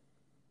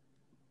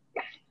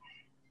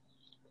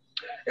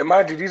 And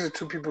mind you, these are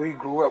 2 people he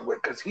grew up with,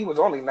 because he was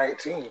only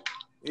 19.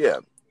 Yeah.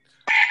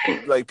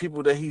 Like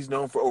people that he's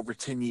known for over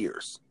 10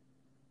 years.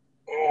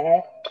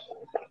 Mm-hmm.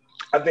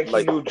 I think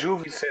he knew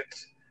Juvie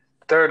since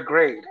 3rd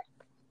grade.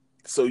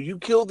 So you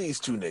killed these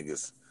 2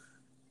 niggas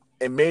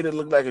and made it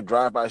look like a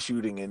drive-by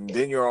shooting, and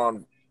then you're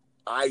on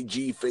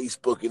IG,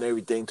 Facebook, and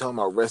everything talking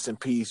about rest in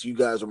peace, you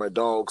guys are my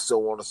dogs,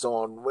 so on and so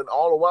on, when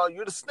all the while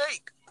you're the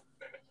snake.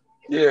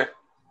 Yeah.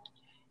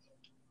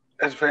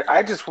 That's very.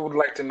 I just would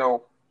like to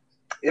know,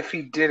 if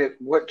he did it,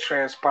 what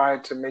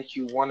transpired to make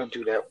you want to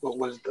do that? What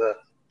was the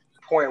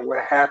point?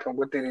 What happened?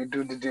 What did he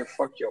do? Did he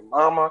fuck your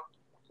mama?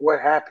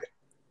 What happened?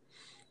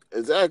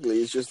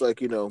 Exactly. It's just like,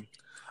 Ronaldo.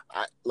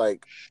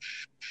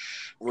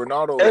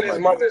 And his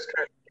mother's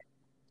kind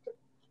of,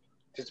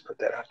 just put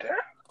that out there.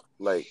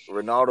 Like,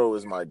 Ronaldo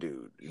is my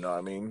dude. You know what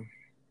I mean?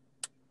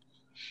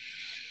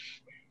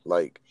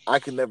 Like, I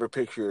can never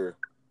picture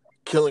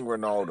killing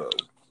Ronaldo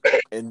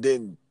and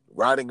then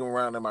riding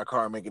around in my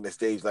car making the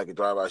stage like a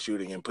drive-by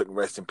shooting and putting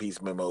rest in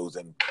peace memos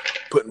and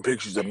putting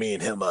pictures of me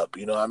and him up.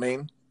 You know what I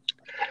mean?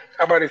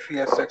 How about if he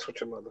had sex with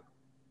your mother?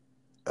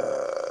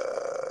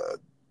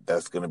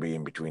 That's going to be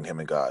in between him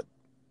and God.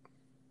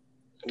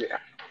 Yeah.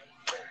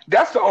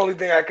 That's the only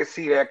thing I could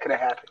see that could have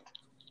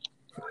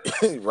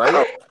happened.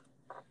 Right?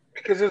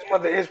 Because his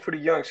mother is pretty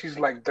young. She's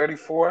like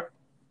 34.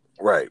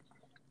 Right.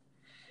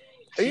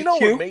 And She's what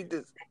cute. made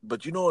this?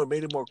 But you know what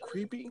made it more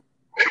creepy?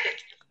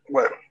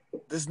 What?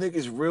 This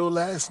nigga's real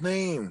last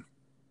name.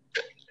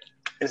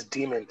 It's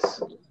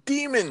Demons.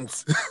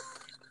 Demons.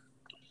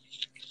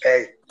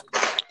 Hey.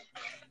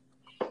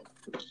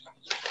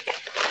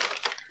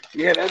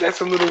 Yeah,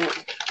 that's a little.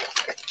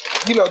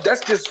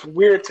 That's just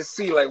weird to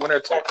see. Like when they're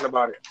talking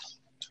about it.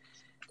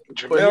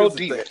 Jamel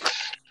Demons.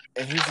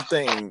 And here's the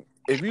thing.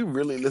 If you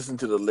really listen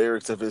to the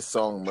lyrics of his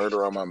song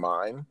Murder on My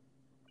Mind,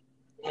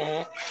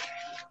 mm-hmm.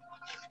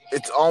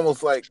 It's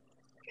almost like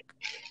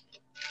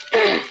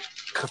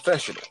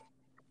Confessional.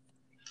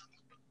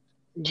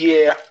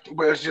 Yeah,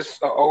 but it's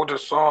just an older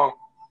song.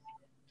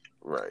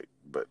 Right,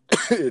 but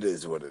it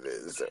is what it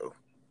is. So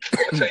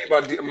I'll tell you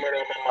about the Murder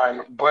on My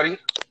Mind. Buddy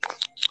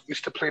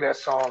used to play that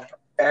song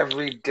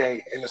every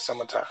day in the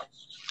summertime.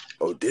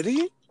 oh, did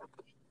he?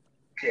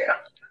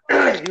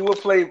 Yeah. He would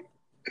play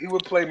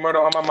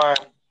Murder on My Mind.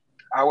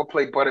 I would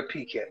play Butter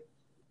Pecan.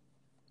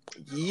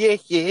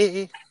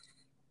 Yeah.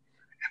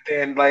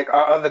 And like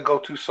our other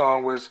go-to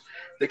song was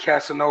the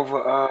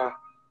Casanova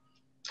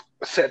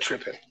Set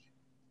Tripping.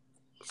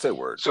 Say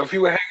word. So if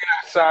you were hanging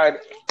outside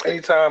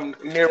anytime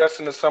near us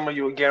in the summer,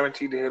 you were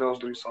guaranteed to hear those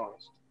three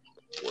songs.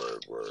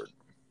 Word.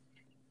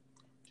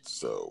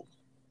 So,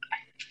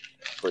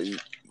 but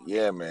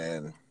yeah,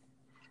 man,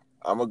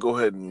 I'm gonna go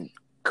ahead and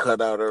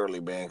cut out early,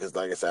 man, because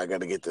like I said, I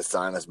got to get this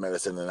sinus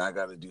medicine and I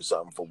got to do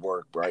something for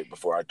work right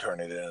before I turn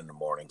it in the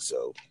morning.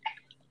 So,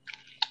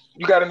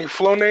 you got any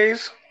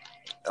Flonase?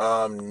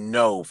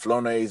 No,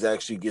 Flonase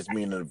actually gives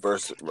me an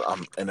adverse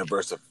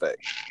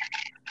effect.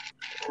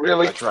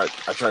 Really? I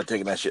tried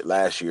taking that shit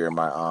last year, and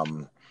my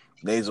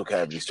nasal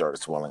cavity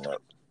started swelling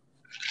up.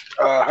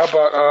 How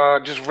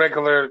about just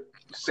regular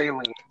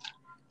saline?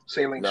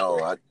 No,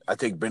 Spray? I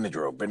take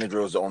Benadryl.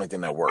 Benadryl is the only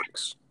thing that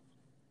works.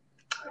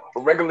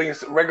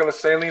 Regular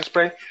saline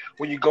spray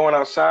when you're going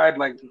outside,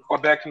 like or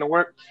back into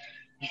work,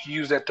 you can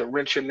use that to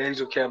rinse your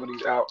nasal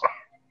cavities out.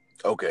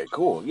 Okay,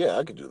 cool. Yeah,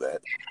 I can do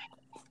that.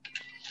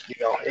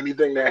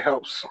 Anything that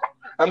helps.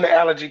 I'm the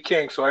allergy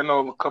king, so I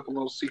know a couple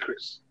little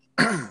secrets.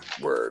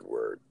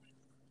 Word.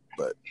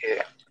 But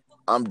Yeah,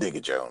 I'm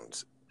Digger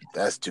Jones.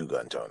 That's Two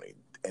Gun Tony,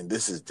 and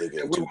this is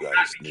Digger Two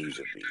Guns News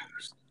and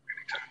Views.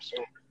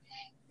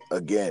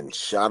 Again,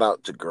 shout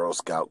out to Girl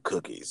Scout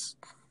cookies.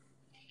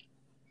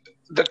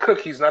 the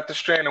cookies, not the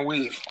strand of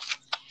weed.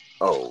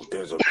 Oh,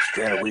 there's a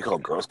strand of weed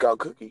called Girl Scout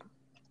cookie?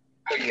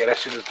 Yeah, that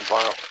shit is the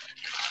bomb.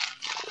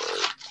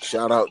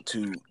 Shout out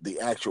to the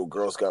actual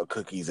Girl Scout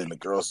cookies and the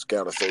Girl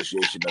Scout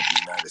Association of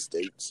the United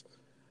States.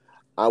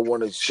 I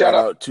want to shout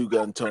out Two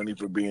Gun Tony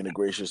for being a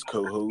gracious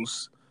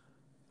co-host.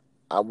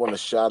 I want to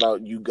shout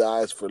out you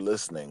guys for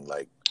listening.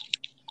 Like,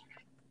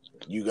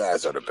 you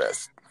guys are the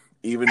best.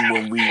 Even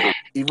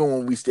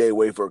when we stay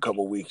away for a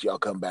couple weeks, y'all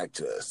come back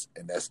to us,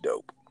 and that's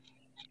dope.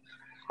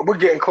 We're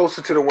getting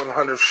closer to the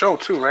 100th show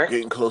too, right?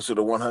 Getting closer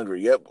to 100.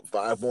 Yep,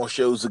 5 more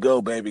shows to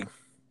go, baby.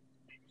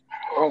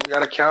 Oh, we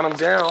gotta count them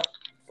down.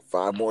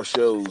 5 more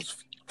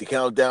shows. The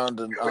countdown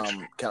to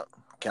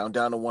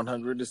countdown to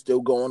 100 is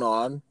still going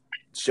on.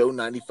 Show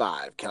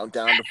 95.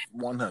 Countdown to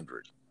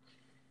 100.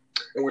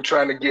 And we're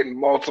trying to get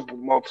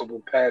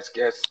multiple past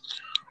guests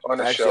on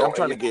the show. I'm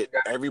trying to get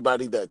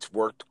everybody that's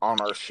worked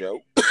on our show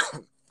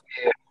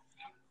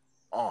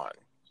on.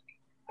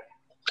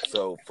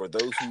 So for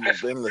those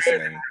who've been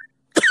listening,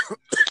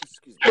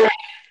 excuse me.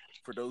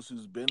 For those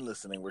who's been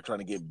listening, we're trying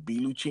to get B.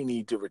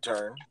 Lucchini to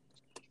return.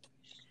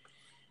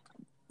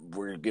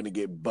 We're gonna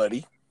get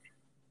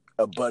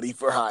a buddy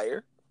for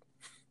hire.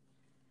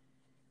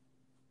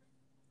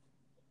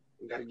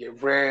 We gotta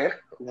get Ray.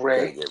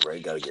 Gotta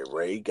get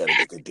Ray. Gotta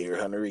get the Deer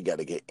Hunter. We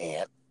gotta get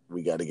Ant.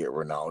 We gotta get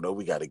Ronaldo.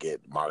 We gotta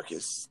get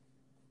Marcus.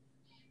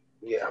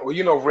 Yeah,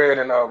 well, Red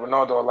and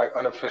Ronaldo are like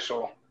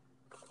unofficial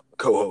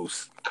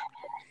co-hosts.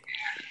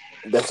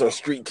 That's our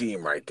street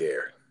team right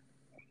there.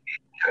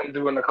 I'm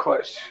doing the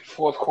clutch,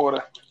 fourth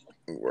quarter.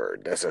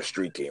 Word, that's our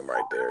street team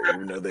right there.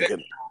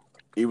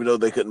 Even though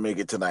they couldn't make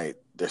it tonight,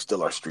 they're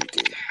still our street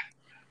team.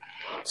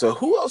 So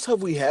who else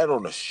have we had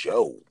on the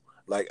show?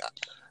 Like,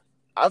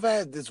 I've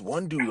had this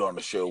one dude on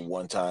the show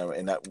one time,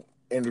 and I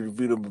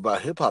interviewed him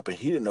about hip hop, and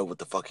he didn't know what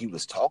the fuck he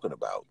was talking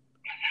about.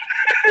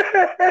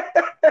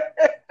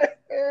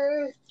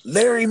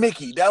 Larry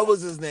Mickey, that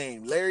was his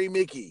name, Larry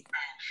Mickey.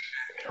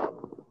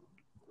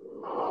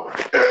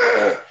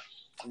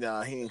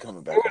 Nah, he ain't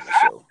coming back on the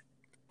show.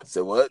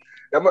 So what?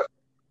 That must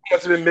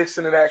have been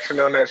mixing in action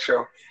on that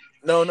show.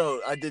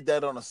 No, I did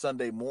that on a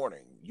Sunday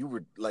morning. You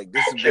were like,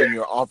 this is when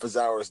your office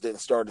hours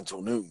didn't start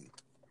until noon.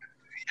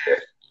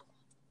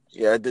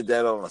 Yeah, I did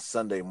that on a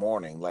Sunday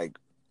morning, like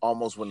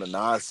almost when the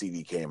Nas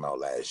CD came out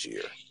last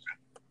year.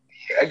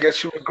 I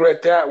guess you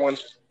regret that one.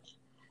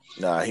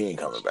 Nah, he ain't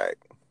coming back.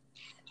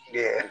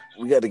 Yeah.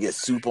 We got to get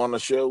Soup on the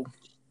show.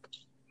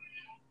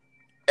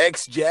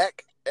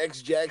 X-Jack's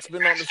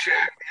been on the show.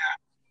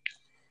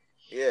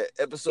 Yeah,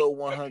 episode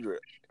 100.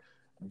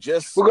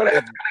 We're going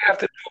to have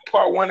to do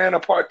part 1 and a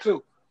part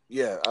 2.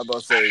 Yeah, I'm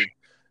about to say,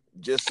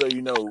 just so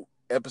you know,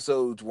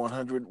 episodes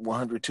 100,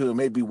 102, and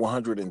maybe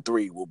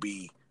 103 will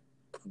be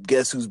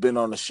guess who's been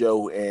on the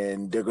show,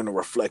 and they're going to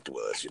reflect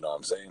with us, you know what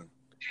I'm saying?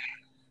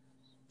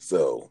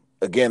 So,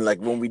 again, like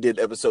when we did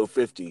episode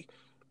 50,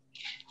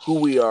 who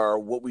we are,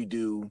 what we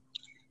do,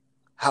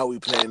 how we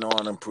plan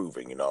on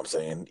improving, you know what I'm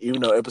saying? Even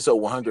though episode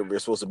 100, we're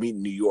supposed to meet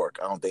in New York,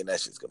 I don't think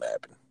that shit's going to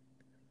happen.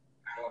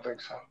 I don't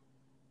think so.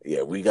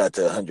 Yeah, we got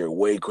to 100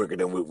 way quicker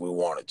than we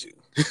wanted to.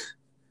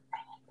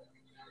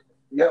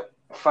 Yep,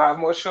 5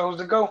 more shows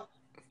to go.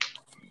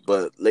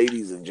 But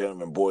ladies and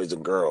gentlemen, boys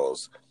and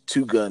girls,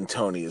 Two Gun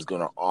Tony is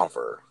going to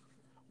offer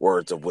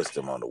words of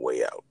wisdom on the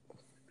way out.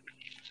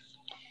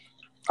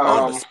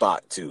 On the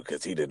spot too,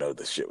 because he didn't know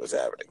this shit was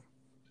happening.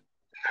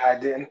 I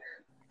didn't.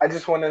 I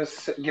just want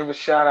to give a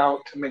shout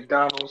out to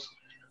McDonald's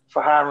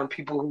for hiring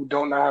people who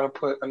don't know how to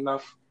put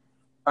enough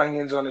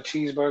onions on a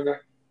cheeseburger.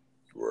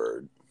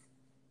 Word.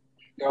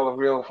 Y'all are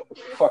real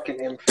fucking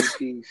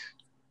MVPs.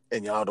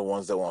 And y'all the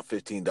ones that want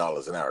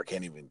 $15 an hour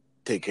can't even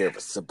take care of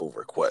a simple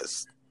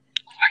request.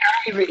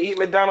 I don't even eat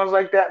McDonald's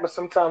like that, but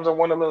sometimes I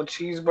want a little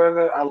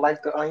cheeseburger. I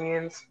like the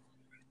onions.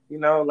 You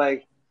know,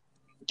 like,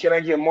 can I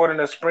get more than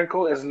a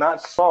sprinkle? It's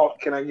not salt.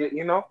 Can I get,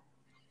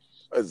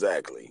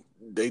 Exactly.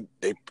 They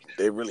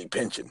really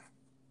pinching.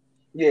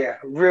 Yeah,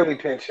 really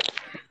pinching.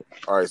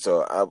 All right,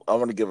 so I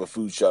want to give a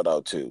food shout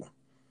out too.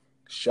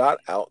 Shout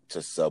out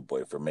to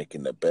Subway for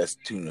making the best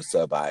tuna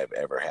sub I've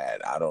ever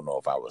had. I don't know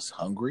if I was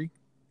hungry.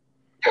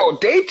 Yo,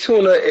 day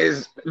tuna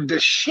is the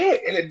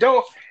shit, and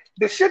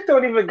the shit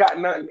don't even got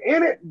nothing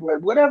in it,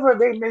 but whatever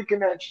they making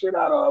that shit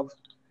out of,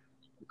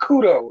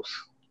 kudos.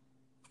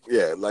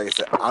 Yeah, like I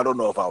said, I don't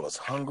know if I was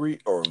hungry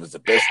or it was the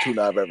best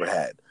tuna I've ever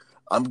had.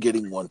 I'm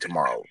getting one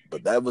tomorrow,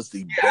 but that was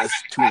the best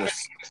tuna.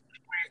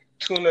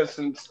 Tuna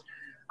since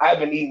I've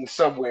been eating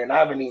Subway, and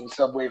I've been eating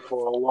Subway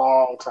for a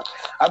long time.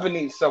 I've been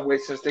eating Subway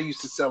since they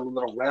used to sell the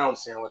little round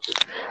sandwiches,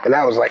 and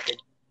that was like in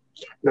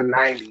the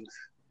 90s.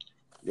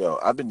 Yo,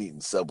 I've been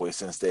eating Subway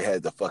since they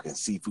had the fucking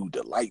Seafood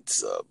Delight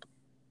sub.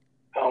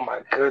 Oh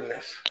my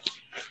goodness.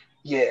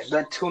 Yeah,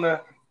 that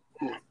tuna,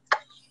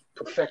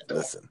 perfecto.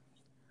 Listen,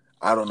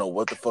 I don't know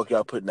what the fuck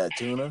y'all put in that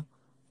tuna,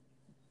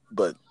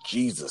 but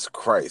Jesus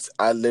Christ,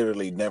 I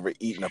literally never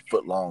eaten a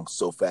foot long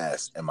so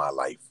fast in my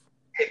life.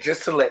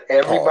 Just to let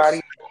everybody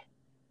know,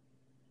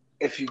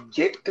 if you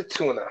get the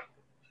tuna,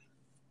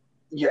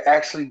 you're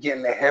actually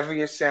getting a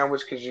heavier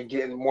sandwich because you're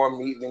getting more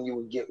meat than you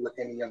would get with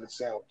any other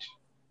sandwich.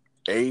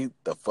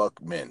 The fuck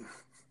men.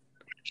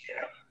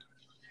 Yeah.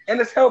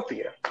 And it's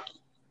healthier.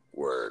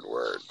 Word.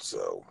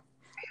 So,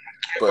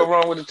 Can't go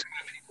wrong with the tuna,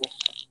 people.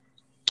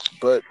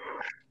 But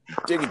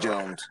Diggy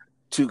Jones,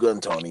 Two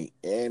Gun Tony,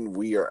 and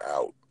we are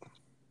out.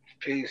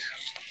 Peace.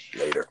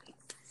 Later.